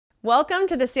Welcome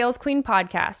to the Sales Queen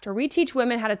podcast, where we teach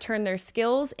women how to turn their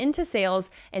skills into sales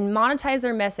and monetize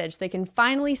their message so they can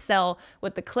finally sell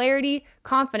with the clarity,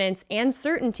 confidence, and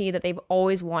certainty that they've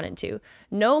always wanted to.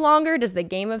 No longer does the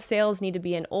game of sales need to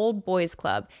be an old boys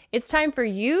club. It's time for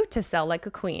you to sell like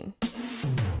a queen.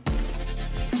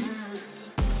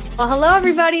 Well, hello,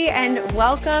 everybody, and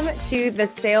welcome to the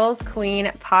Sales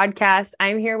Queen podcast.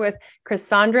 I'm here with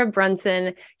Chrysandra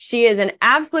Brunson. She is an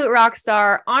absolute rock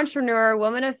star, entrepreneur,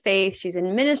 woman of faith. She's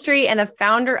in ministry and the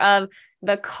founder of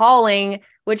The Calling,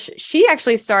 which she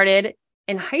actually started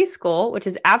in high school, which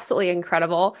is absolutely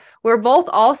incredible. We're both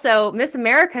also Miss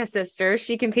America sisters.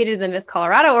 She competed in the Miss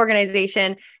Colorado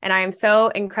organization, and I am so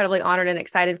incredibly honored and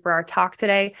excited for our talk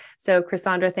today. So,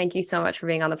 Chrysandra, thank you so much for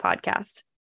being on the podcast.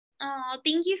 Oh,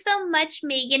 thank you so much,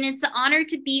 Megan. It's an honor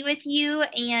to be with you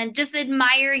and just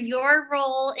admire your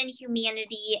role in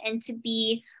humanity and to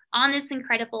be on this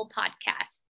incredible podcast.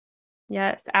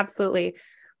 Yes, absolutely.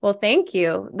 Well, thank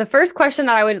you. The first question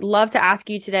that I would love to ask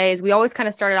you today is we always kind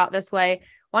of started out this way.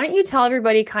 Why don't you tell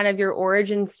everybody kind of your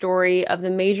origin story of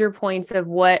the major points of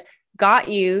what got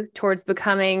you towards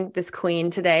becoming this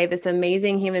queen today, this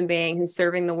amazing human being who's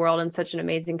serving the world in such an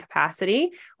amazing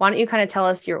capacity? Why don't you kind of tell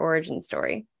us your origin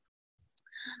story?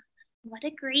 What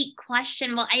a great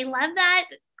question. Well, I love that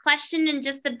question and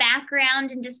just the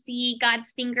background and to see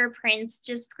God's fingerprints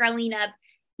just growing up.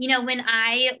 You know, when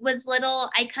I was little,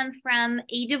 I come from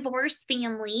a divorced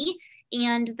family,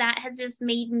 and that has just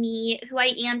made me who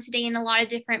I am today in a lot of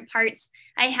different parts.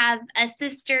 I have a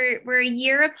sister, we're a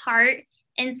year apart.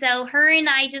 And so her and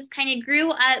I just kind of grew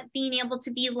up being able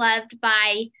to be loved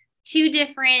by two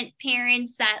different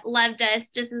parents that loved us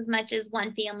just as much as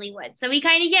one family would. So we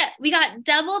got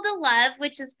double the love,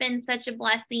 which has been such a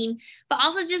blessing, but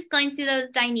also just going through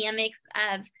those dynamics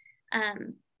of,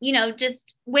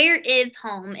 just where is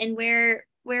home and where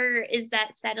is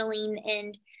that settling?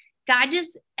 And God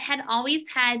just had always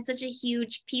had such a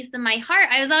huge piece of my heart.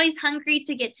 I was always hungry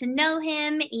to get to know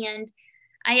him, and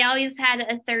I always had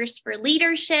a thirst for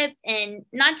leadership, and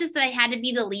not just that I had to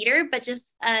be the leader, but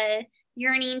just a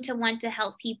yearning to want to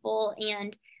help people.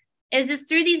 And it was just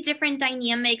through these different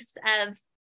dynamics of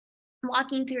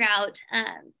walking throughout,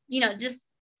 just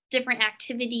different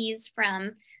activities,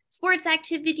 from sports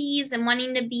activities and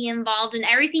wanting to be involved in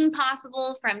everything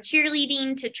possible, from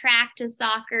cheerleading to track to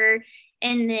soccer,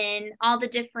 and then all the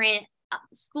different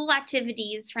school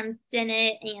activities from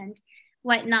Senate and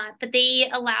whatnot. But they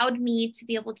allowed me to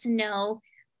be able to know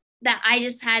that I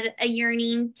just had a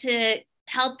yearning to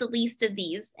help the least of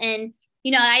these. And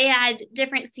I had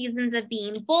different seasons of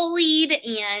being bullied,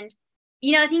 and,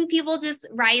 I think people just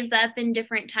rise up in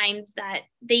different times that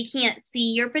they can't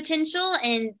see your potential.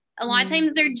 And a lot of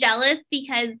times they're jealous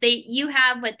because you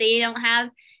have what they don't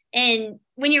have. And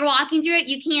when you're walking through it,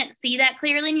 you can't see that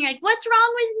clearly. And you're like, what's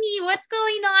wrong with me? What's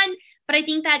going on? But I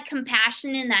think that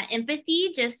compassion and that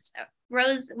empathy just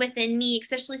rose within me,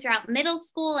 especially throughout middle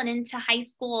school and into high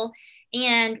school.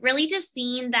 And really just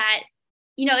seeing that,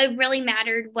 it really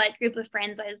mattered what group of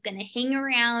friends I was going to hang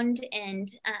around. And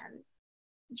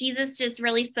Jesus just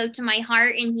really spoke to my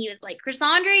heart. And he was like,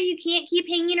 Chrysandra, you can't keep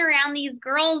hanging around these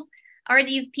girls or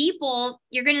these people.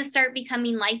 You're going to start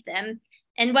becoming like them.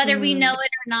 And whether we know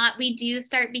it or not, we do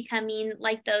start becoming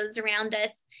like those around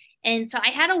us. And so I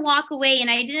had to walk away, and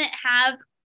I didn't have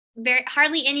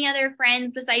hardly any other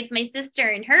friends besides my sister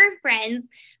and her friends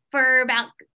for about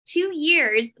 2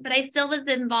 years, but I still was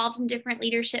involved in different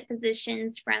leadership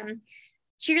positions, from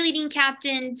cheerleading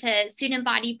captain to student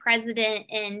body president.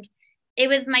 And it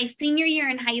was my senior year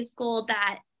in high school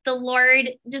that the Lord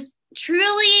just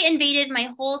truly invaded my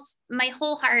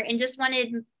whole heart and just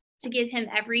wanted to give him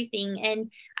everything.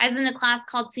 And I was in a class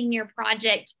called Senior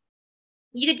Project.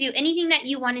 You could do anything that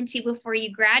you wanted to before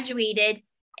you graduated,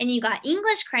 and you got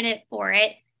English credit for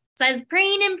it. So I was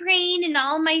praying, and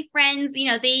all my friends,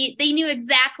 they knew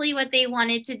exactly what they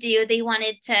wanted to do. They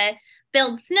wanted to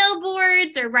build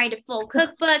snowboards or write a full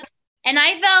cookbook. And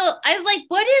I was like,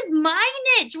 what is my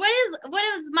niche? What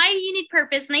is my unique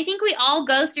purpose? And I think we all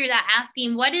go through that,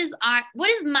 asking, what is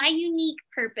my unique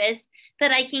purpose that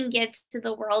I can give to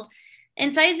the world?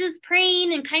 And so I was just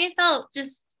praying and kind of felt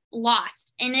just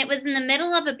lost. And it was in the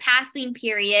middle of a passing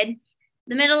period,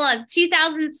 the middle of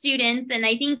 2,000 students. And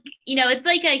I think, it's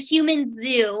like a human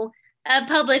zoo, a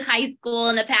public high school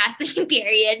in a passing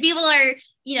period. People are,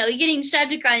 getting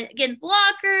shoved against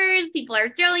lockers. People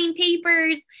are throwing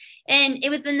papers. And it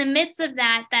was in the midst of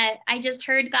that I just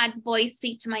heard God's voice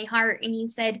speak to my heart. And he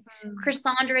said,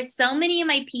 Chrysandra, so many of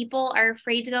my people are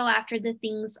afraid to go after the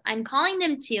things I'm calling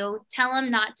them to. Tell them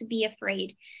not to be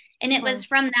afraid. And it was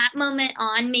from that moment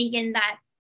on, Megan, that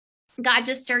God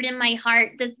just stirred in my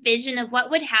heart this vision of what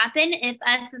would happen if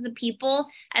us as a people,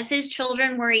 as his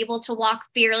children, were able to walk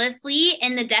fearlessly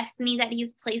in the destiny that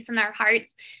he's placed in our hearts,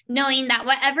 knowing that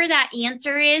whatever that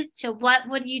answer is to what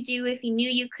would you do if you knew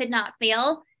you could not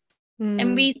fail,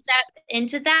 and we step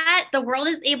into that, the world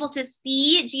is able to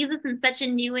see Jesus in such a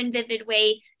new and vivid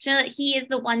way to know that he is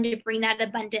the one to bring that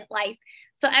abundant life.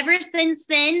 So ever since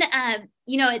then,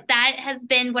 that has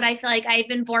been what I feel like I've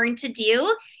been born to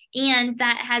do. And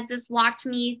that has just walked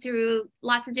me through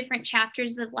lots of different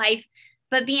chapters of life,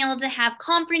 but being able to have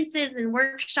conferences and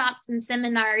workshops and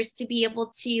seminars to be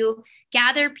able to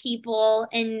gather people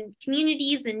and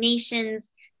communities and nations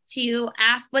to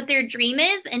ask what their dream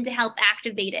is and to help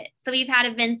activate it. So we've had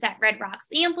events at Red Rocks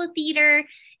Amphitheater,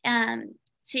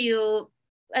 to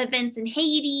events in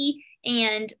Haiti,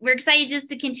 and we're excited just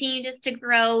to continue just to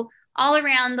grow all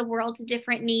around the world to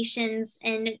different nations,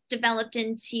 and developed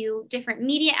into different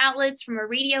media outlets, from a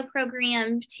radio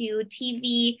program to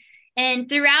TV. And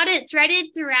threaded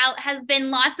throughout has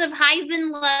been lots of highs and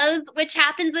lows, which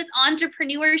happens with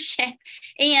entrepreneurship.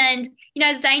 And,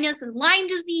 I was diagnosed with Lyme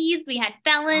disease. We had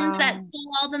felons that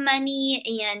stole all the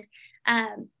money,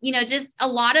 and, just a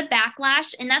lot of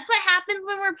backlash. And that's what happens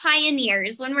when we're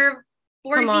pioneers, when we're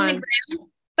forging the ground.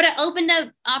 But it opened up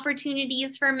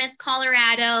opportunities for Miss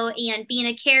Colorado and being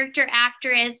a character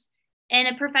actress and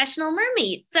a professional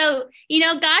mermaid. So,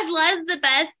 God loves the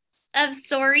best of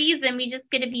stories, and we just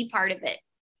get to be part of it.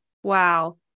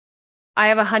 Wow. I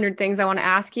have 100 things I want to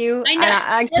ask you. I know.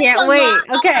 I can't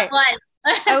wait. Okay.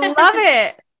 I love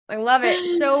it. I love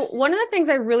it. So one of the things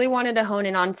I really wanted to hone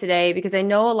in on today, because I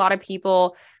know a lot of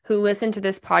people who listen to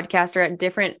this podcast are at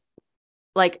different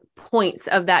points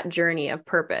of that journey of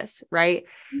purpose, right?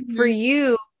 Mm-hmm. For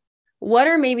you, what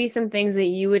are maybe some things that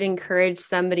you would encourage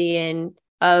somebody in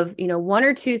of, one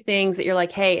or two things that you're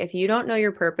like, hey, if you don't know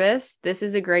your purpose, this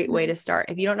is a great way to start.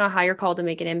 If you don't know how you're called to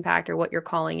make an impact or what your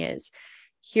calling is,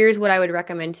 here's what I would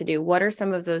recommend to do. What are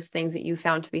some of those things that you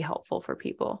found to be helpful for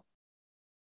people?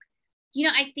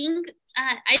 I think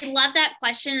I love that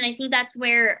question. And I think that's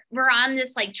where we're on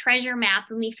this treasure map,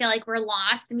 and we feel like we're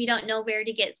lost and we don't know where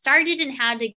to get started and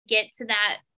how to get to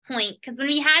that point. Because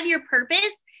when you have your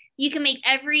purpose, you can make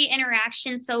every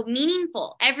interaction so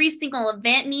meaningful, every single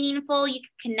event meaningful. You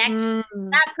can connect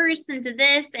that person to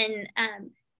this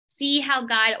and see how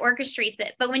God orchestrates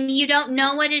it. But when you don't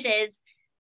know what it is,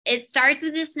 it starts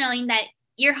with just knowing that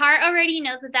your heart already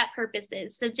knows what that purpose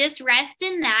is. So just rest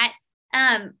in that.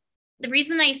 The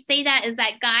reason I say that is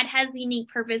that God has a unique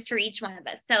purpose for each one of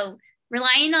us. So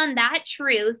relying on that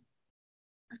truth,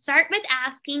 start with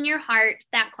asking your heart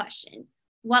that question.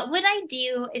 What would I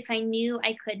do if I knew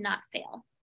I could not fail?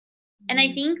 And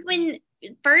I think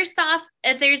first off,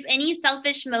 if there's any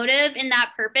selfish motive in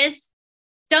that purpose,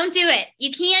 don't do it.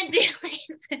 You can't do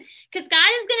it, because God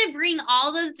is going to bring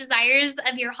all those desires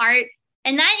of your heart.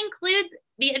 And that includes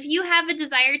if you have a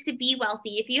desire to be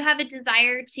wealthy, if you have a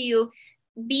desire to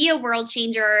be a world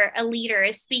changer, a leader,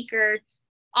 a speaker,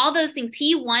 all those things.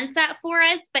 He wants that for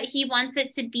us, but he wants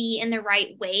it to be in the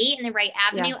right way, in the right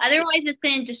avenue. Yeah. Otherwise, it's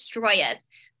going to destroy us.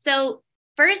 So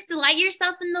first, delight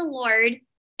yourself in the Lord.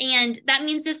 And that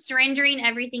means just surrendering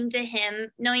everything to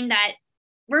him, knowing that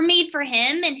we're made for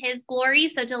him and his glory.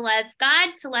 So to love God,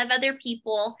 to love other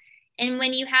people. And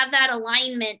when you have that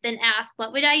alignment, then ask,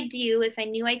 what would I do if I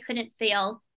knew I couldn't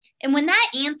fail? And when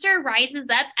that answer rises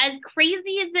up, as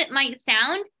crazy as it might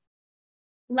sound,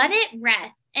 let it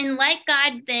rest and let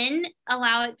God then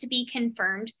allow it to be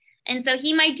confirmed. And so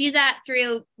he might do that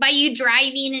by you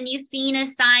driving and you've seen a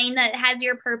sign that has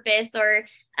your purpose, or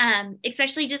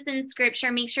especially just in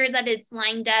scripture, make sure that it's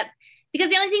lined up, because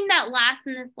the only thing that lasts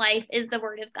in this life is the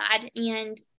word of God.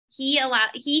 And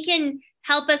he can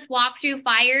help us walk through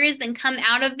fires and come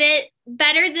out of it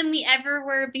better than we ever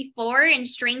were before and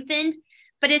strengthened.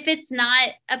 But if it's not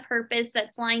a purpose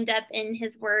that's lined up in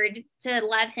his word to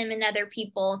love him and other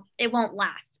people, it won't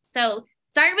last. So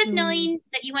start with knowing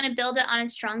that you want to build it on a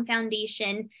strong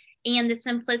foundation, and the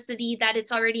simplicity that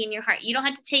it's already in your heart. You don't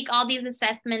have to take all these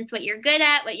assessments, what you're good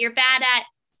at, what you're bad at.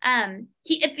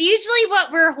 It's usually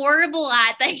what we're horrible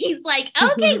at that he's like,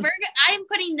 okay, I'm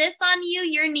putting this on you,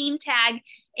 your name tag,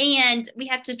 and we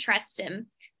have to trust him.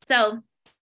 So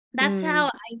that's how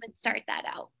I would start that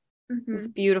out. It's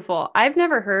beautiful. I've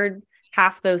never heard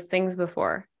half those things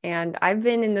before, and I've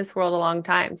been in this world a long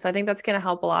time. So I think that's going to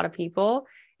help a lot of people.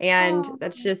 And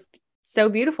that's just so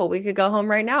beautiful. We could go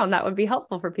home right now and that would be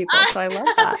helpful for people. So I love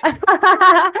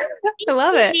that. I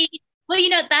love it. Well,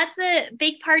 that's a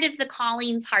big part of the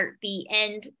calling's heartbeat,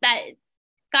 and that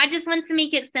God just wants to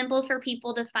make it simple for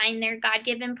people to find their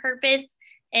God-given purpose.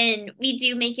 And we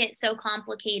do make it so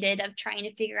complicated of trying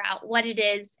to figure out what it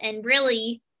is. And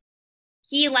really,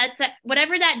 he lets it,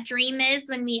 whatever that dream is,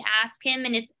 when we ask him,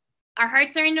 and it's our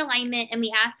hearts are in alignment and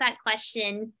we ask that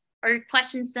question or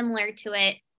questions similar to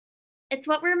it, it's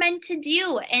what we're meant to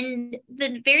do. And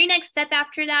the very next step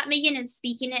after that, Megan, is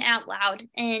speaking it out loud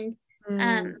and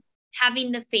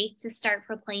having the faith to start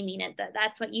proclaiming it,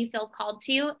 that's what you feel called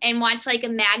to, and watch like a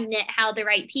magnet how the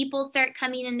right people start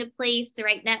coming into place, the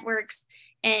right networks.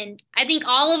 And I think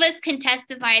all of us can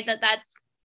testify that that's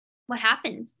what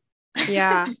happens.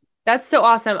 Yeah. That's so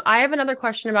awesome. I have another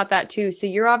question about that too. So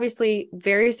you're obviously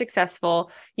very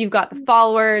successful. You've got the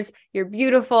followers, you're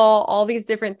beautiful, all these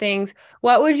different things.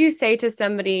 What would you say to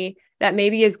somebody that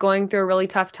maybe is going through a really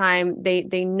tough time?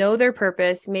 They know their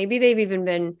purpose. Maybe they've even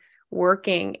been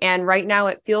working, and right now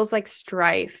it feels like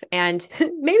strife, and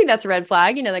maybe that's a red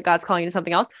flag, that God's calling you to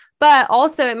something else. But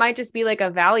also it might just be like a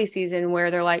valley season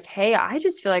where they're like, hey, I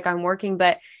just feel like I'm working,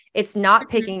 but it's not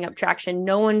picking up traction.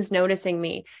 No one's noticing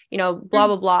me, blah,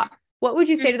 blah, blah. What would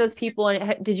you say to those people?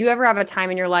 And did you ever have a time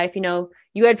in your life,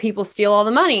 you had people steal all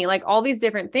the money, like all these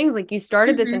different things, like you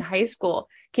started this in high school.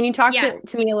 Can you talk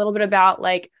to me a little bit about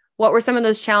like, what were some of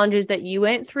those challenges that you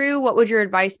went through? What would your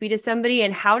advice be to somebody?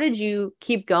 And how did you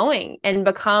keep going and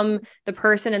become the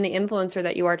person and the influencer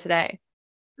that you are today?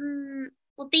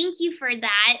 Well, thank you for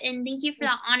that. And thank you for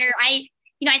the honor. I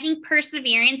think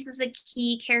perseverance is a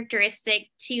key characteristic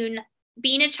to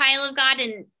being a child of God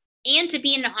and to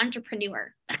be an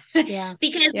entrepreneur. Yeah.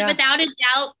 Because without a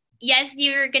doubt, yes,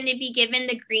 you're going to be given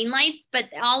the green lights, but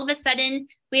all of a sudden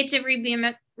we have to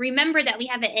remember that we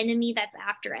have an enemy that's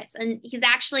after us, and he's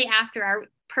actually after our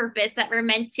purpose that we're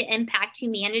meant to impact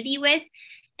humanity with.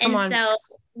 And so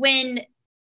when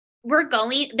we're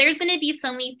going, there's going to be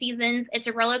so many seasons. It's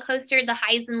a roller coaster, the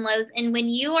highs and lows. And when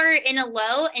you are in a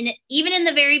low, and even in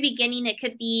the very beginning, it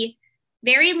could be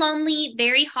very lonely,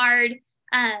 very hard.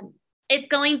 It's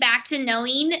going back to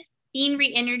knowing, being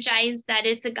re-energized that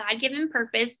it's a God-given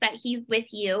purpose, that he's with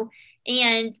you.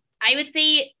 And I would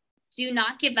say, do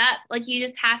not give up. Like, you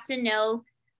just have to know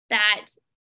that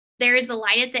there is a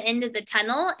light at the end of the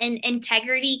tunnel, and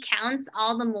integrity counts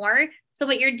all the more. So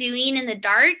what you're doing in the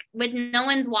dark when no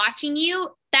one's watching you,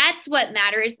 that's what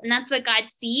matters. And that's what God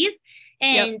sees.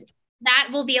 And that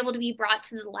will be able to be brought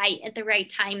to the light at the right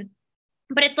time.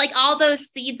 But it's like all those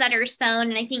seeds that are sown.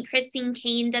 And I think Christine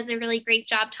Kane does a really great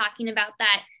job talking about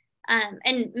that.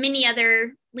 And many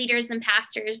other leaders and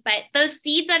pastors, but those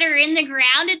seeds that are in the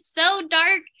ground, it's so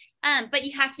dark. But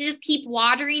you have to just keep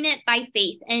watering it by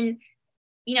faith. And,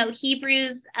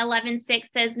 Hebrews 11:6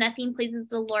 says nothing pleases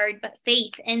the Lord but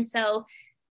faith. And so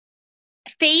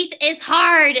faith is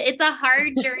hard. It's a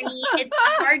hard journey. It's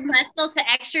a hard muscle to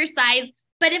exercise.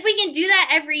 But if we can do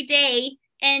that every day,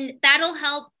 and that'll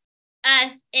help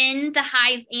us in the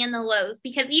highs and the lows,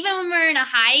 because even when we're in a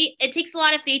high, it takes a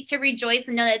lot of faith to rejoice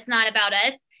and know that it's not about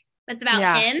us, but it's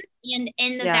about him. And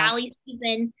in the valley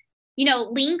season,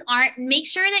 make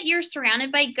sure that you're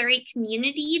surrounded by great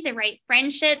community, the right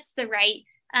friendships, the right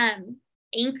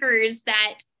anchors,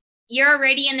 that you're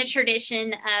already in the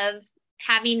tradition of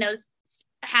having those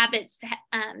habits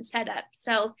set up.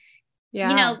 So, we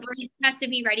have to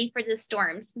be ready for the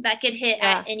storms that could hit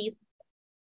at any.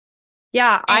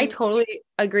 Yeah, I totally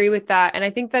agree with that. And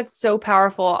I think that's so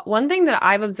powerful. One thing that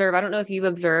I've observed, I don't know if you've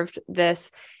observed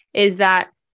this, is that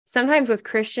sometimes with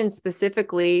Christians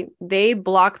specifically, they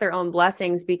block their own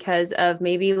blessings because of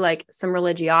maybe like some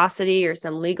religiosity or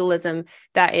some legalism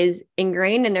that is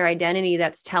ingrained in their identity,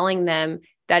 that's telling them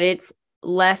that it's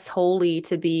less holy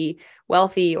to be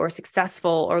wealthy or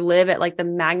successful or live at like the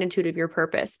magnitude of your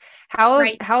purpose. How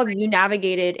have you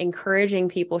navigated encouraging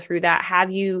people through that?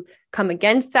 Have you come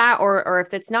against that? Or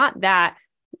if it's not that,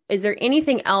 is there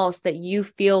anything else that you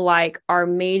feel like are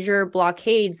major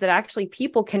blockades that actually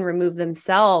people can remove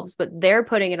themselves, but they're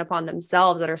putting it upon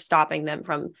themselves, that are stopping them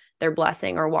from their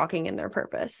blessing or walking in their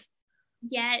purpose?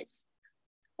 Yes.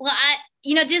 Well,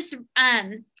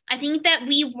 I think that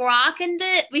we rock in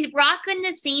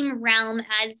the same realm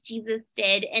as Jesus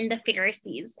did and the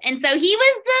Pharisees. And so he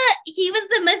was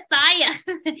the Messiah.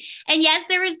 And yes,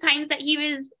 there was times that he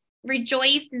was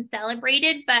rejoiced and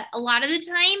celebrated, but a lot of the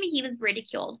time he was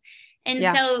ridiculed. And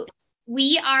so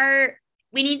we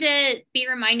need to be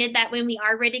reminded that when we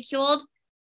are ridiculed,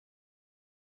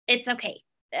 it's okay.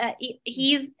 They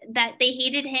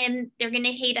hated him. They're going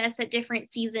to hate us at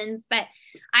different seasons. But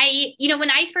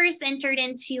when I first entered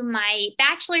into my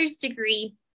bachelor's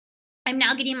degree, I'm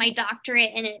now getting my doctorate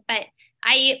in it, but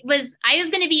I was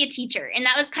going to be a teacher, and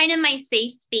that was kind of my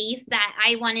safe space that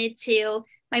I wanted to.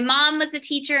 My mom was a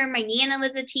teacher. My Nana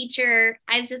was a teacher.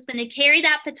 I was just going to carry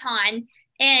that baton.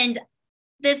 And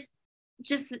this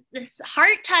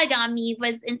heart tug on me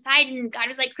was inside, and God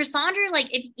was like, Chrysandra, like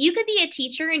if you could be a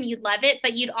teacher and you'd love it,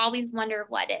 but you'd always wonder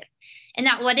what if. And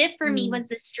that what if for me was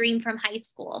this dream from high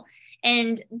school.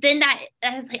 And then that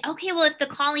I was like, okay, well, if the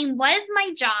calling was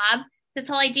my job, this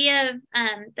whole idea of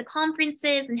the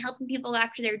conferences and helping people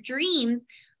after their dreams,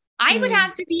 I would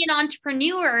have to be an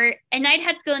entrepreneur, and I'd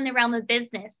have to go in the realm of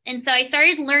business. And so I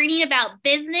started learning about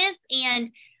business, and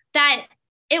that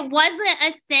it wasn't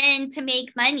a sin to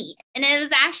make money. And it was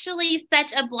actually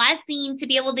such a blessing to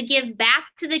be able to give back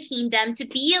to the kingdom, to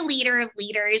be a leader of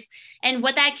leaders, and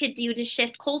what that could do to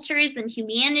shift cultures and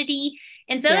humanity.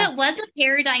 And so it was a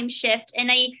paradigm shift.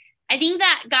 And I think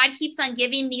that God keeps on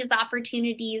giving these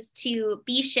opportunities to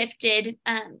be shifted,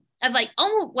 of like,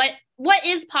 oh, what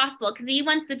is possible? Because he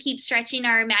wants to keep stretching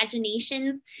our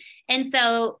imaginations. And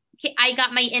so I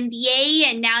got my MBA,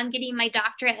 and now I'm getting my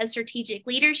doctorate of strategic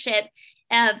leadership.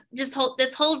 This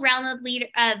whole realm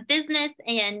of business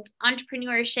and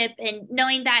entrepreneurship, and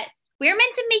knowing that we're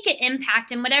meant to make an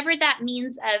impact, and whatever that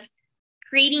means, of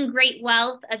creating great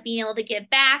wealth, of being able to give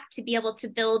back, to be able to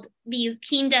build these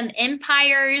kingdom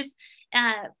empires.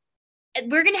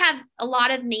 We're going to have a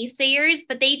lot of naysayers,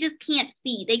 but they just can't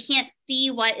see. They can't see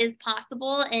what is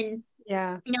possible. And,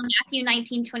 Matthew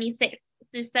 19:26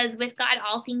 just says, with God,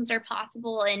 all things are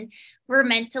possible. And we're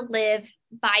meant to live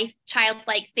by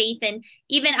childlike faith. And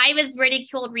even I was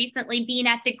ridiculed recently being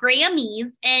at the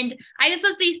Grammys, and I was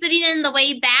supposed to be sitting in the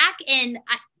way back. And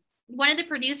one of the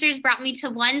producers brought me to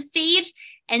one stage,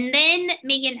 and then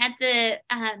Megan at the,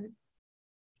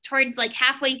 towards like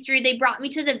halfway through, they brought me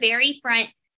to the very front.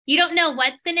 You don't know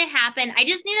what's going to happen. I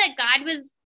just knew that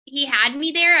he had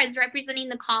me there. I was representing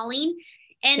the calling,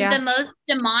 and the most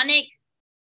demonic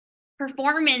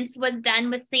performance was done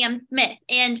with Sam Smith.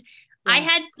 And I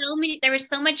had there was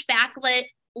so much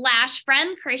backlash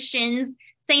from Christians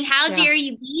saying, how dare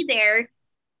you be there?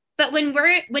 But when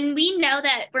we know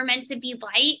that we're meant to be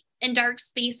light in dark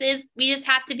spaces, we just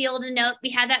have to be able to know we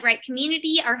have that right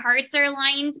community. Our hearts are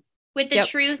aligned with the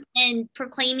truth and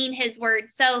proclaiming his word.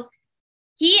 So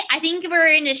I think we're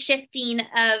in a shifting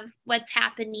of what's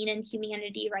happening in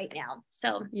humanity right now.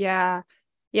 So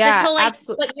this whole,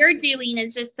 absolutely, what you're doing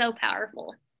is just so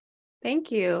powerful.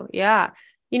 Thank you. Yeah.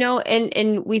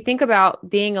 And we think about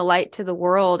being a light to the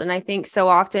world. And I think so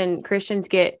often Christians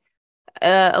get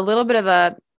a little bit of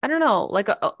I don't know,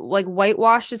 like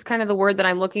whitewashed is kind of the word that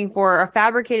I'm looking for, a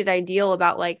fabricated ideal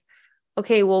about like,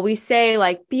 okay, well, we say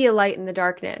like, be a light in the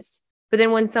darkness. But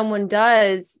then when someone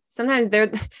does, sometimes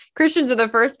Christians are the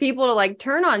first people to like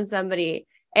turn on somebody.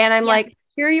 And I'm like,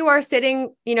 here you are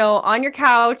sitting, on your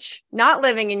couch, not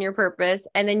living in your purpose.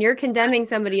 And then you're condemning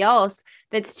somebody else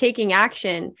that's taking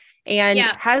action and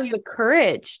has the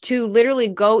courage to literally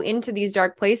go into these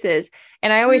dark places.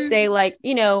 And I always say like,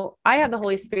 I have the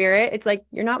Holy Spirit. It's like,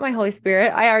 you're not my Holy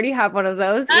Spirit. I already have one of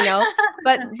those,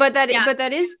 but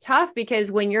that is tough,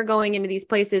 because when you're going into these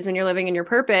places, when you're living in your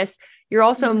purpose, you're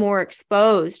also more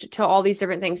exposed to all these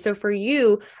different things. So for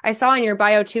you, I saw in your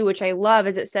bio too, which I love,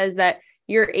 is it says that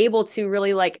you're able to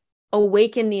really like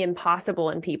awaken the impossible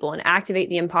in people and activate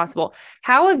the impossible.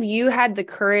 How have you had the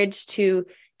courage to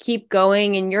keep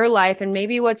going in your life? And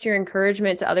maybe what's your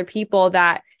encouragement to other people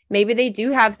that maybe they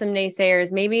do have some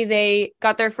naysayers, maybe they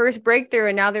got their first breakthrough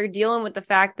and now they're dealing with the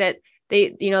fact that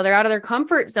they're out of their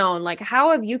comfort zone. Like,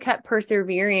 how have you kept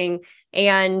persevering?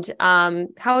 And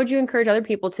how would you encourage other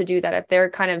people to do that if they're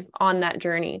kind of on that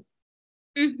journey?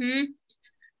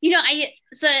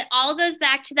 So it all goes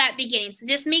back to that beginning. So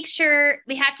just we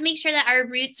have to make sure that our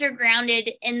roots are grounded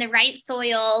in the right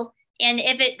soil. And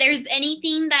if there's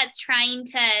anything that's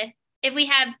if we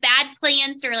have bad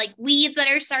plants or like weeds that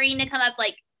are starting to come up,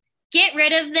 like get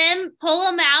rid of them, pull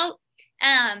them out.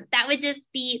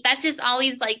 That's just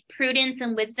always like prudence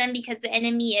and wisdom, because the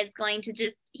enemy is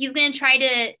he's going to try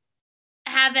to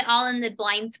have it all in the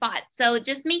blind spot. So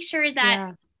just make sure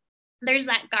that there's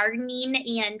that gardening,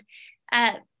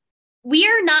 and we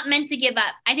are not meant to give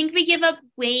up. I think we give up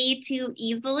way too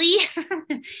easily.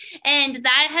 And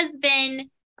that has been,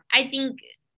 I think,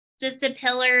 just a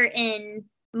pillar in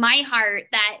my heart,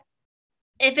 that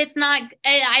if it's not,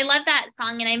 I love that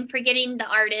song and I'm forgetting the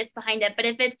artist behind it, but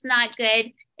if it's not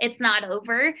good, it's not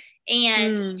over.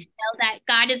 And to know that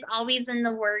God is always in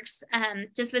the works,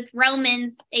 just with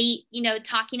Romans 8,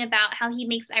 talking about how he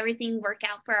makes everything work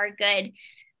out for our good.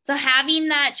 So having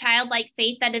that childlike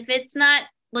faith that if it's not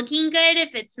looking good, if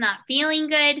it's not feeling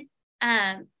good,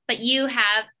 but you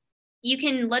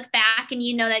can look back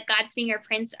and that God's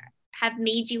fingerprints have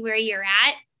made you where you're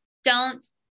at, don't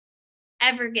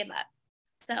ever give up.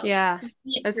 So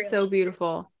that's so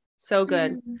beautiful. So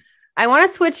good. I want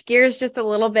to switch gears just a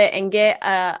little bit and get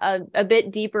a bit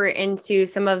deeper into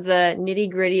some of the nitty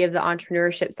gritty of the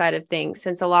entrepreneurship side of things,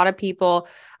 since a lot of people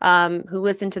who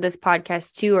listen to this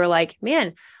podcast too are like,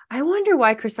 man, I wonder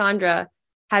why Chrysandra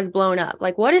has blown up.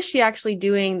 Like, what is she actually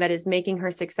doing that is making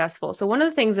her successful? So one of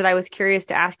the things that I was curious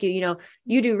to ask you,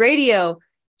 you do radio,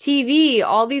 TV,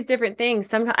 all these different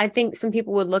things. I think some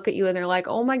people would look at you and they're like,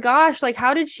 oh my gosh, like,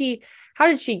 how did she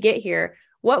get here?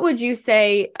 What would you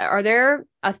say? Are there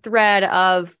a thread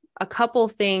of a couple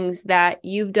things that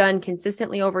you've done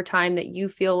consistently over time that you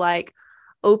feel like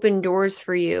open doors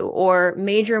for you, or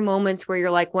major moments where you're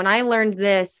like, when I learned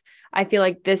this, I feel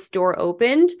like this door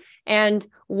opened? And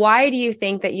why do you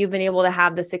think that you've been able to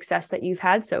have the success that you've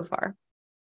had so far?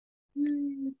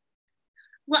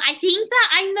 Well, I think that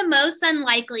I'm the most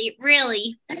unlikely,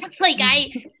 really. Like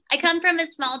I come from a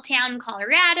small town,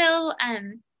 Colorado,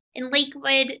 in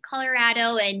Lakewood,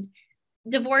 Colorado, and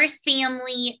divorced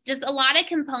family, just a lot of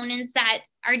components that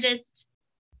are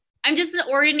I'm just an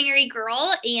ordinary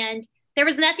girl, and there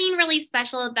was nothing really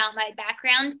special about my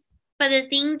background. But the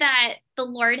thing that the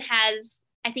Lord has,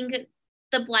 I think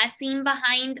the blessing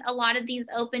behind a lot of these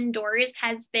open doors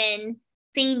has been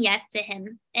saying yes to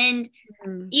him. And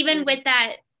even with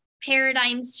that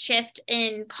paradigm shift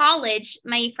in college,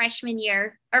 my freshman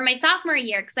year or my sophomore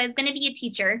year, because I was going to be a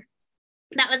teacher,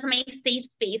 that was my safe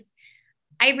space.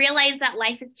 I realized that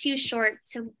life is too short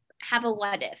to have a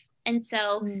what if. And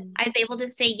so I was able to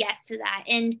say yes to that.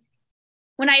 And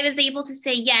when I was able to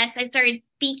say yes, I started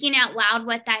speaking out loud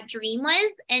what that dream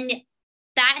was. And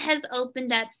that has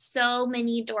opened up so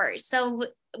many doors. So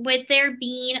with there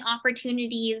being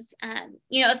opportunities,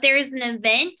 if there's an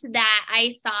event that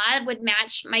I saw would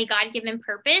match my God-given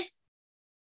purpose,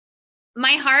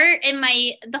 my heart and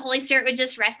the Holy Spirit would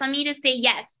just rest on me to say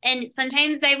yes. And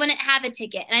sometimes I wouldn't have a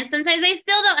ticket, and sometimes I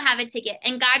still don't have a ticket,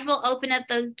 and God will open up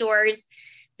those doors,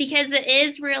 because it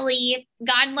is really,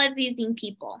 God loves using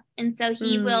people. And so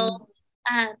he will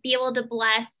be able to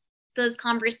bless those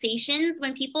conversations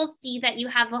when people see that you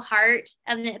have a heart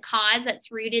of a cause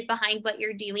that's rooted behind what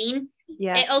you're doing.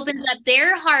 Yes. It opens up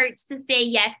their hearts to say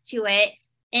yes to it.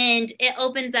 And it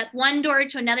opens up one door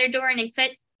to another door, and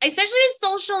especially with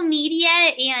social media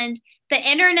and the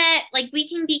internet, like, we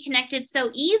can be connected so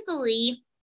easily.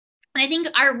 And I think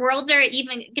our worlds are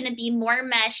even going to be more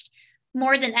meshed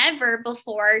more than ever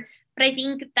before. But I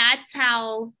think that's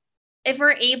how, if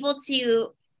we're able to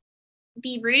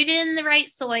be rooted in the right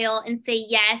soil and say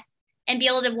yes, and be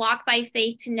able to walk by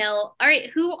faith to know, all right,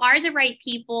 who are the right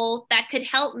people that could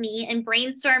help me, and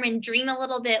brainstorm and dream a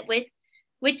little bit with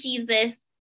Jesus,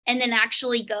 and then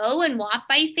actually go and walk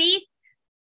by faith.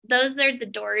 Those are the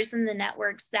doors and the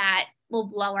networks that will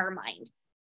blow our mind.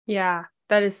 Yeah,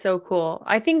 that is so cool.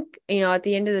 I think, at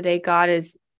the end of the day, God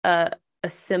is a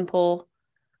simple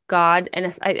God.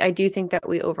 And I do think that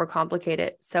we overcomplicate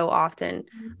it so often.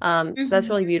 So that's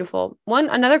really beautiful.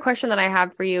 Another question that I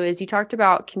have for you is, you talked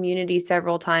about community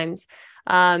several times.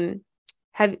 In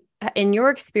your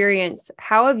experience,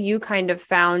 how have you kind of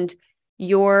found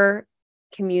your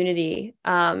community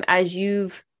as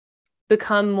you've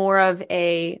become more of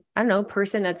a,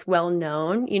 person that's well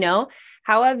known?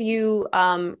 How do you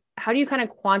kind of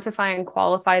quantify and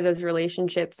qualify those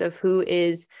relationships of who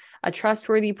is a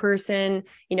trustworthy person?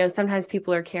 Sometimes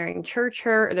people are carrying church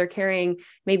hurt, or they're carrying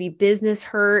maybe business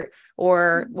hurt,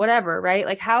 or whatever, right?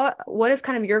 Like, what is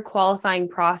kind of your qualifying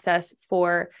process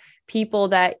for people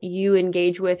that you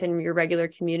engage with in your regular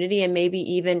community, and maybe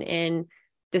even in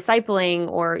discipling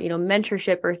or,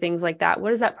 mentorship or things like that? What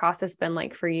has that process been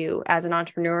like for you as an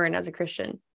entrepreneur and as a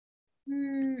Christian?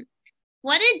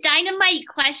 What a dynamite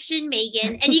question,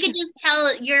 Megan. And you could just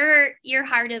tell your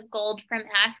heart of gold from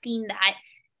asking that.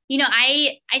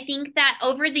 I think that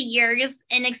over the years,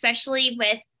 and especially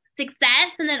with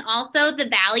success, and then also the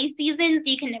valley seasons,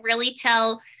 you can really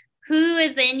tell who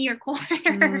is in your corner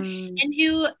and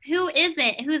who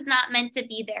isn't, who's not meant to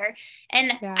be there.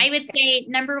 And I would say,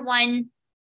 number one,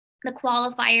 the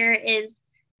qualifier is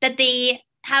that they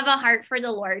have a heart for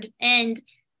the Lord, and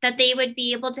that they would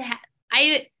be able to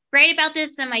I write about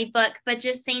this in my book, but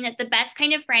just saying that the best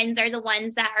kind of friends are the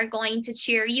ones that are going to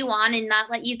cheer you on and not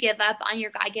let you give up on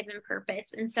your God-given purpose.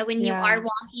 And so when you are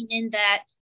walking in that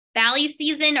valley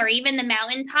season, or even the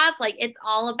mountaintop, like, it's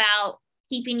all about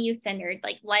keeping you centered.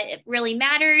 Like, what really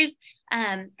matters?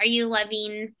 Are you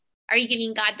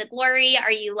giving God the glory?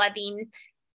 Are you loving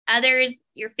others,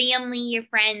 your family, your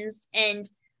friends? And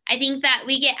I think that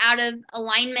we get out of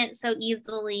alignment so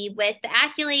easily with the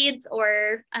accolades,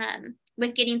 or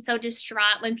with getting so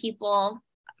distraught when people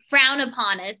frown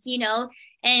upon us,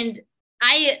 and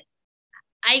I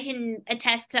can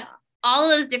attest to all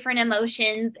those different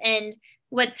emotions. And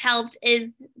what's helped is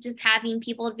just having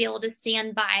people to be able to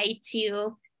stand by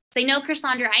to say, no,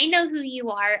 Chrysandra, I know who you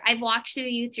are. I've walked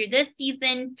you through this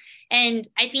season. And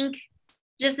I think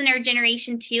just in our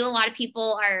generation too, a lot of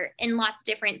people are in lots of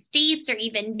different states or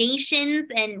even nations.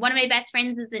 And one of my best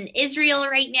friends is in Israel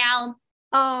right now.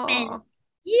 And Oh,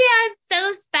 yeah, it's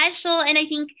so special. And I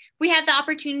think we have the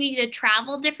opportunity to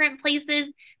travel different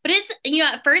places. But it's,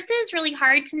 at first it was really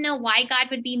hard to know why God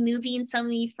would be moving so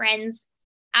many friends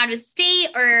out of state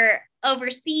or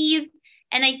overseas.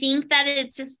 And I think that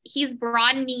it's just, he's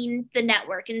broadening the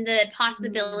network and the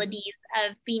possibilities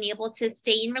of being able to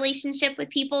stay in relationship with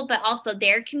people, but also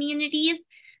their communities.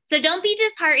 So don't be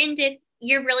disheartened if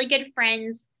your really good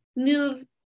friends move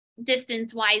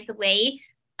distance wise away.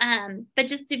 But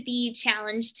just to be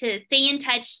challenged to stay in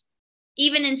touch,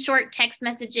 even in short text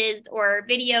messages or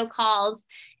video calls,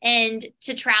 and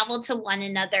to travel to one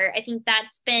another. I think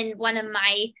that's been one of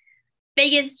my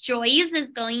biggest joys,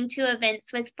 is going to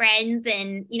events with friends.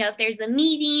 And, if there's a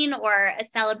meeting or a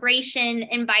celebration,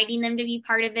 inviting them to be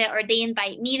part of it, or they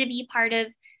invite me to be part of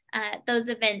those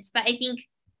events. But I think,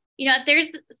 if there's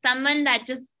someone that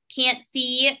just can't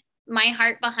see my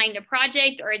heart behind a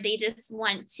project, or they just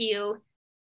want to,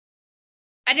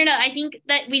 I don't know, I think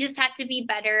that we just have to be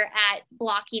better at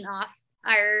blocking off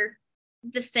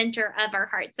the center of our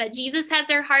hearts, that Jesus has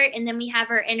our heart, and then we have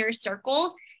our inner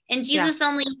circle. And Jesus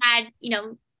only had,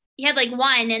 he had like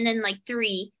one and then like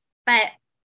three. But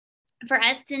for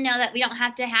us to know that we don't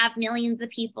have to have millions of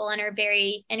people in our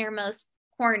very innermost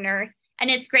corner. And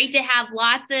it's great to have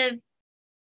lots of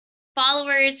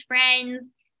followers, friends.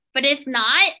 But if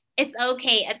not, it's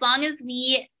okay. As long as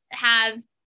we have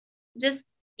just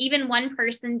even one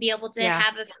person be able to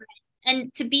have a friend.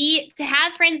 And to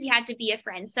have friends, you have to be a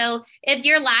friend. So if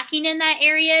you're lacking in that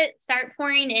area, start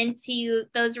pouring into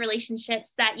those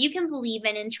relationships that you can believe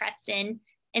in and trust in,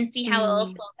 and see how it will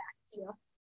flow back to you.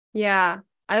 Yeah,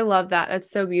 I love that. That's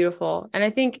so beautiful. And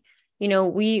I think,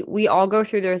 we all go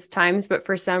through those times, but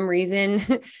for some reason,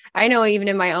 I know even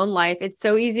in my own life, it's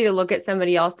so easy to look at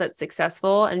somebody else that's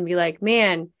successful and be like,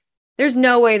 man, there's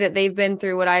no way that they've been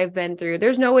through what I've been through.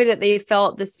 There's no way that they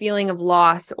felt this feeling of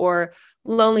loss or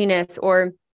loneliness,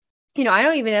 or, I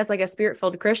know even as like a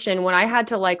spirit-filled Christian, when I had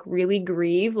to like really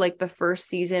grieve, like the first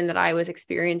season that I was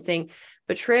experiencing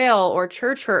betrayal or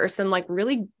church hurt or some like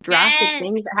really drastic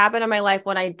things that happened in my life,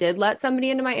 when I did let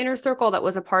somebody into my inner circle that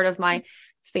was a part of my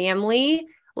family.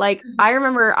 Like I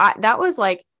remember that was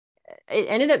like, it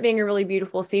ended up being a really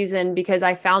beautiful season, because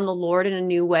I found the Lord in a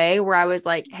new way, where I was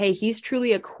like, hey, he's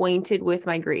truly acquainted with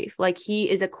my grief. Like he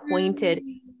is acquainted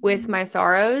with my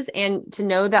sorrows. And to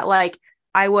know that like,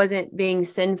 I wasn't being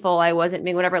sinful, I wasn't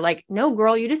being whatever, like, no,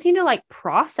 girl, you just need to like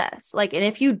process. Like, and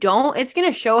if you don't, it's going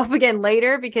to show up again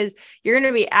later, because you're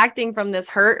going to be acting from this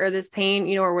hurt or this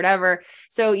pain, or whatever.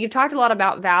 So you've talked a lot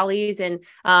about valleys, and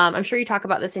I'm sure you talk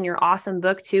about this in your awesome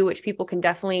book too, which people can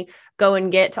definitely go and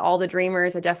get. To all the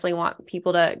dreamers, I definitely want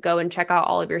people to go and check out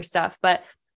all of your stuff. But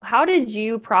how did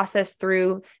you process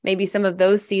through maybe some of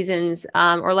those seasons?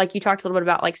 Or like you talked a little bit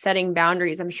about like setting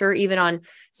boundaries. I'm sure even on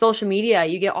social media,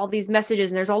 you get all these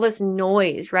messages and there's all this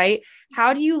noise, right?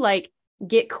 How do you like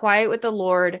get quiet with the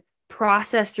Lord,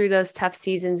 process through those tough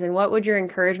seasons? And what would your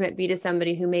encouragement be to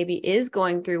somebody who maybe is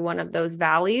going through one of those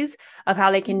valleys, of how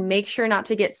they can make sure not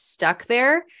to get stuck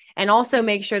there, and also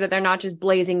make sure that they're not just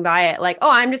blazing by it like,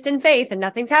 oh, I'm just in faith and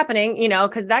nothing's happening,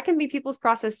 because that can be people's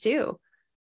process too.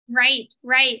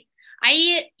 Right.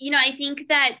 I think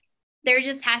that there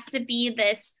just has to be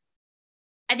this,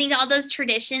 I think all those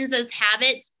traditions, those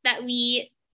habits that we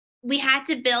had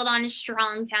to build on a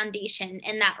strong foundation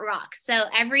in that rock. So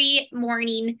every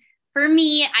morning for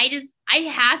me, I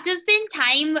have to spend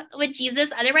time with Jesus.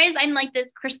 Otherwise I'm like this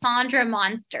Chrysandra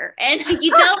monster, and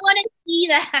you don't want to see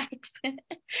that.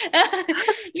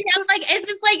 Like, it's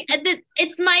just like,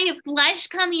 it's my flesh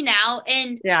coming out,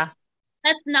 and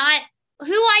that's not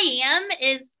who I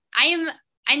am.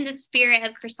 I'm the spirit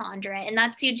of Chrysandra, and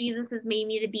that's who Jesus has made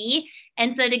me to be.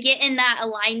 And so to get in that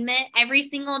alignment every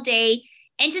single day,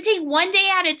 and to take one day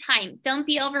at a time. Don't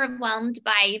be overwhelmed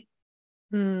by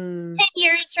 10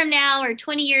 years from now or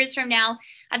 20 years from now.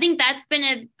 I think that's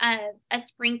been a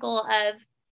sprinkle of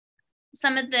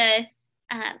some of the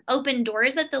open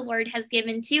doors that the Lord has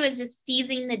given to, is just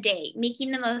seizing the day,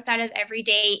 making the most out of every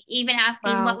day, even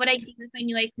asking, what would I do if I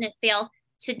knew I couldn't fail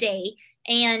today?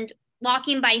 And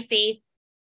walking by faith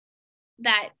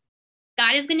that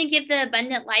God is going to give the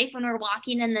abundant life when we're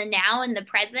walking in the now and the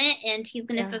present, and he's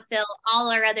going to fulfill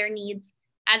all our other needs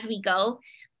as we go.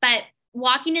 But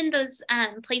walking in those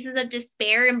places of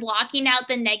despair and blocking out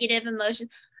the negative emotions.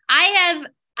 I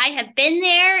I have been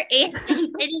there, and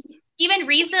even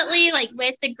recently, like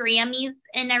with the Grammys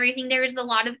and everything, there was a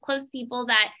lot of close people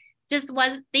that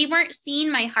they weren't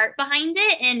seeing my heart behind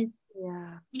it. And,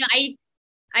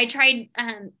 I tried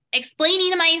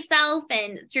explaining to myself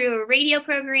and through a radio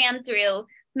program, through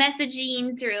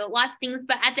messaging, through lots of things.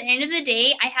 But at the end of the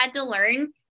day, I had to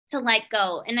learn to let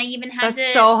go. And I even had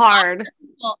That's so hard.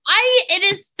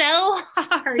 It is so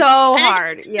hard. So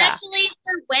hard. Yeah. Especially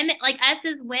for women, like us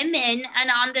as women, and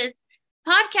on this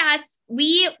podcast,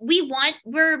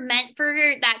 we're meant for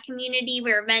that community.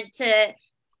 We're meant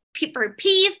for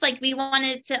peace. Like, we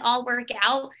wanted to all work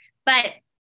out. But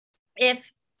if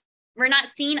we're not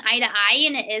seeing eye to eye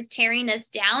and it is tearing us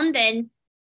down, then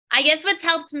I guess what's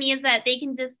helped me is that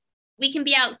we can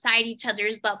be outside each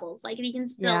other's bubbles. Like, we can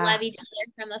still love each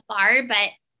other from afar,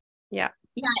 but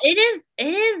it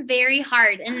is very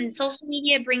hard. And social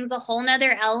media brings a whole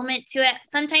nother element to it.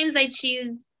 Sometimes I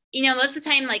choose, most of the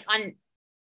time, like on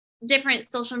different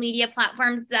social media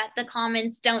platforms, that the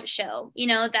comments don't show,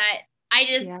 that I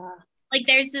just like,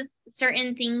 there's just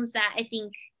certain things that I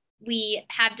think we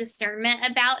have discernment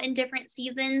about in different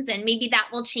seasons, and maybe that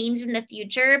will change in the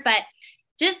future. But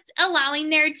just allowing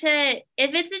there to, if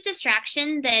it's a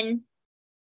distraction, then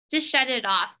just shut it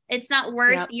off. It's not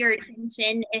worth your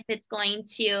attention if it's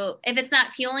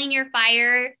not fueling your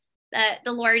fire that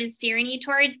the Lord is steering you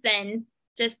towards, then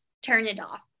just turn it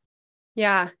off.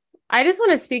 Yeah. I just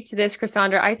want to speak to this,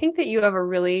 Chrysandra. I think that you have a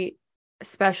really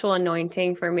special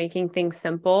anointing for making things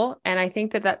simple. And I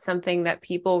think that that's something that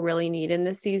people really need in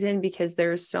this season, because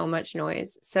there's so much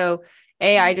noise. So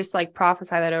I just like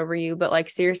prophesy that over you, but like,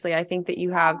 seriously, I think that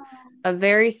you have a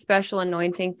very special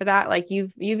anointing for that. Like,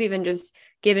 you've even just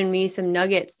given me some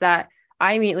nuggets that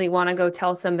I immediately want to go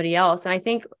tell somebody else. And I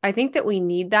think that we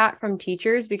need that from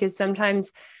teachers, because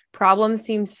sometimes problems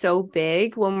seem so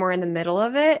big when we're in the middle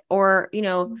of it, or,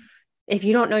 if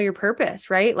you don't know your purpose,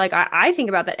 right? Like, I think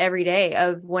about that every day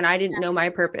of when I didn't know my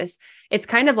purpose. It's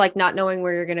kind of like not knowing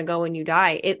where you're going to go when you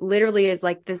die. It literally is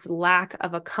like this lack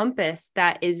of a compass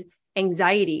that is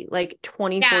anxiety, like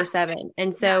 24/7.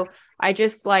 And so I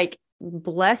just like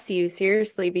bless you,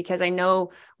 seriously, because I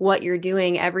know what you're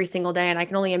doing every single day. And I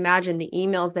can only imagine the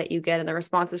emails that you get and the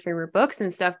responses from your books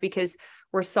and stuff, because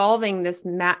we're solving this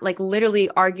like literally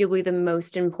arguably the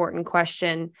most important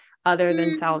question other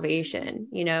than salvation,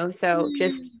 so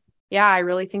just, I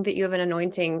really think that you have an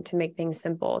anointing to make things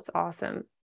simple. It's awesome.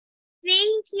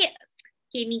 Thank you.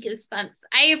 Gave me goosebumps.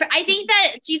 I think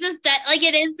that Jesus does, like,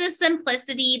 it is the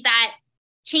simplicity that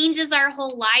changes our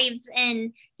whole lives.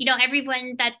 And,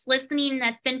 everyone that's listening,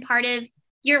 that's been part of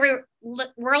your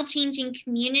world-changing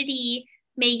community,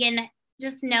 Megan,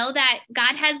 just know that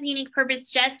God has a unique purpose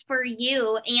just for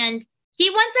you. And he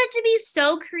wants that to be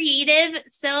so creative,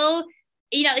 so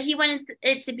he wanted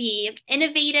it to be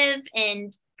innovative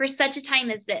and for such a time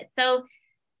as this. So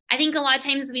I think a lot of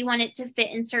times we want it to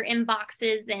fit in certain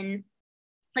boxes, and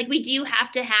like, we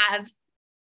have to have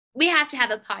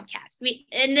a podcast.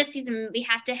 In this season, we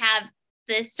have to have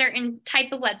this certain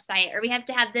type of website, or we have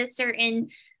to have this certain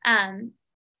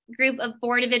group of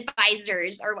board of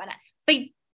advisors or whatever. But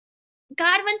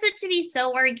God wants it to be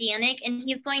so organic, and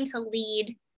he's going to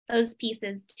lead those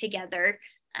pieces together.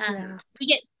 We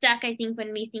get stuck, I think,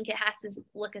 when we think it has to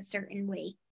look a certain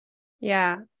way.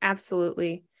 Yeah,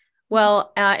 absolutely.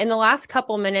 Well, in the last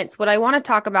couple minutes, what I want to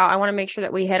talk about, I want to make sure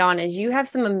that we hit on, is you have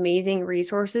some amazing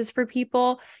resources for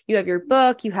people. You have your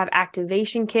book, you have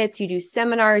activation kits, you do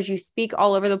seminars, you speak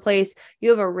all over the place.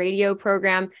 You have a radio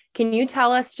program. Can you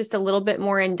tell us just a little bit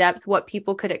more in depth what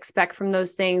people could expect from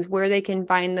those things, where they can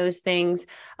find those things?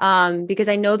 Because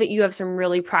I know that you have some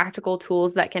really practical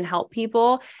tools that can help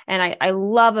people. And I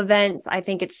love events. I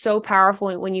think it's so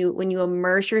powerful when you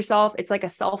immerse yourself. It's like a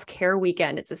self-care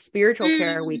weekend. It's a spiritual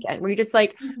care weekend, where you just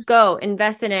like go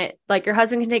invest in it. Like, your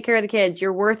husband can take care of the kids.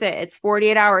 You're worth it. It's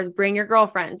 48 hours. Bring your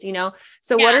girlfriends,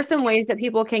 So what are some ways that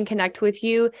people can connect with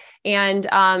you? And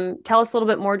tell us a little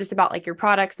bit more just about like your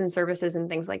products and services and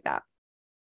things like that.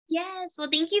 Yes. Well,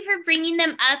 thank you for bringing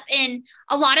them up. And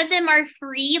a lot of them are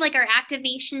free. Like, our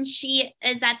activation sheet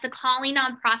is at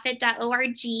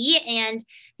thecallingnonprofit.org. And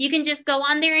you can just go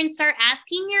on there and start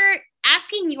asking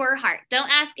your heart. Don't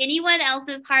ask anyone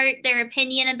else's heart, their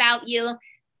opinion about you.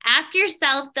 Ask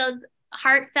yourself those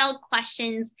heartfelt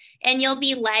questions, and you'll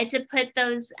be led to put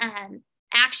those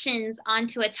actions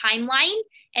onto a timeline.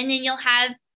 And then you'll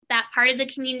have that part of the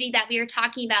community that we were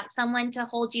talking about, someone to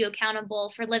hold you accountable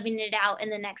for living it out in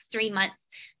the next 3 months.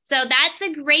 So that's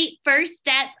a great first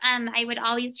step. I would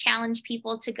always challenge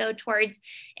people to go towards.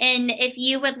 And if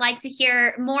you would like to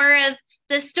hear more of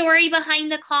the story behind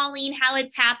the calling, how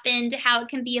it's happened, how it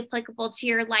can be applicable to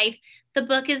your life. The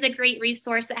book is a great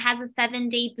resource. It has a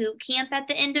 7-day boot camp at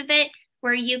the end of it,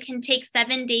 where you can take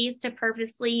 7 days to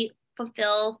purposely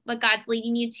fulfill what God's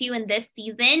leading you to in this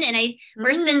season. And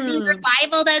we're sensing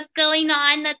revival that's going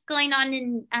on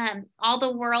in all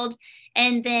the world.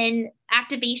 And then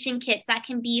activation kits that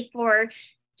can be for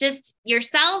just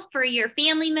yourself, for your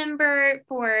family member,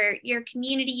 for your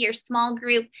community, your small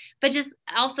group, but just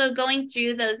also going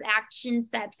through those action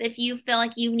steps. If you feel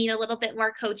like you need a little bit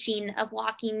more coaching of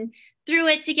walking through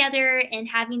it together and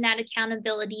having that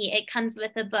accountability, it comes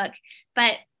with a book.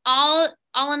 But all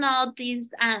in all, these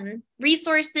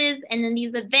resources and then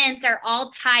these events are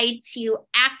all tied to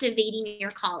activating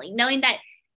your calling, knowing that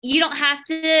you don't have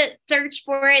to search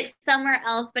for it somewhere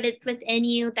else, but it's within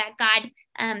you, that God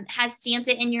has stamped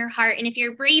it in your heart. And if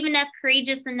you're brave enough,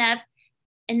 courageous enough,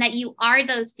 and that you are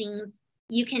those things,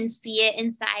 you can see it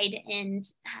inside and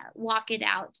walk it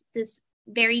out this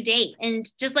very day.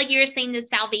 And just like you were saying, the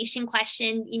salvation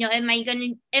question, am I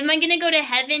gonna go to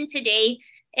heaven today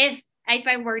if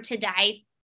I were to die?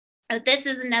 But this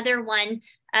is another one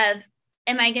of,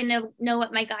 am I going to know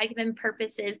what my God-given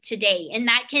purpose is today? And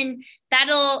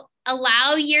that'll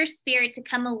allow your spirit to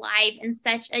come alive in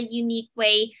such a unique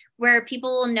way, where people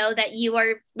will know that you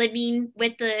are living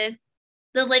with the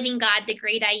living God, the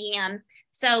great I am.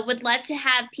 So would love to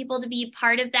have people to be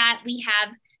part of that. We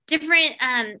have different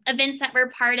events that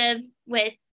we're part of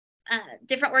with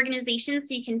different organizations.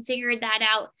 So you can figure that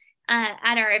out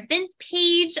at our events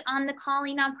page on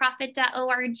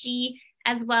thecallingnonprofit.org,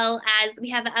 as well as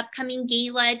we have an upcoming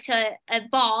gala to a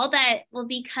ball that will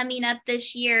be coming up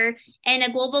this year, and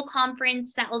a global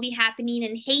conference that will be happening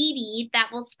in Haiti that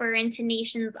will spur into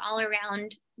nations all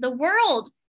around the world.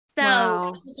 So wow. I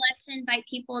would love to invite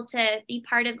people to be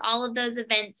part of all of those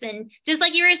events. And just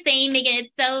like you were saying, Megan,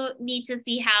 it's so neat to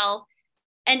see how,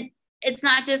 and it's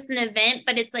not just an event,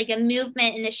 but it's like a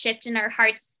movement and a shift in our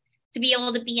hearts to be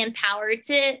able to be empowered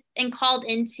and called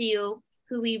into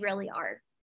who we really are.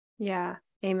 Yeah.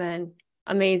 Amen.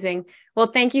 Amazing. Well,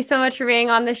 thank you so much for being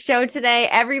on the show today,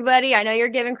 everybody. I know you're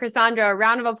giving Chrysandra a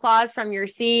round of applause from your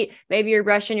seat. Maybe you're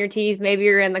brushing your teeth. Maybe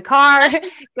you're in the car.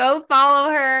 Go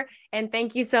follow her. And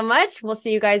thank you so much. We'll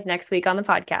see you guys next week on the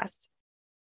podcast.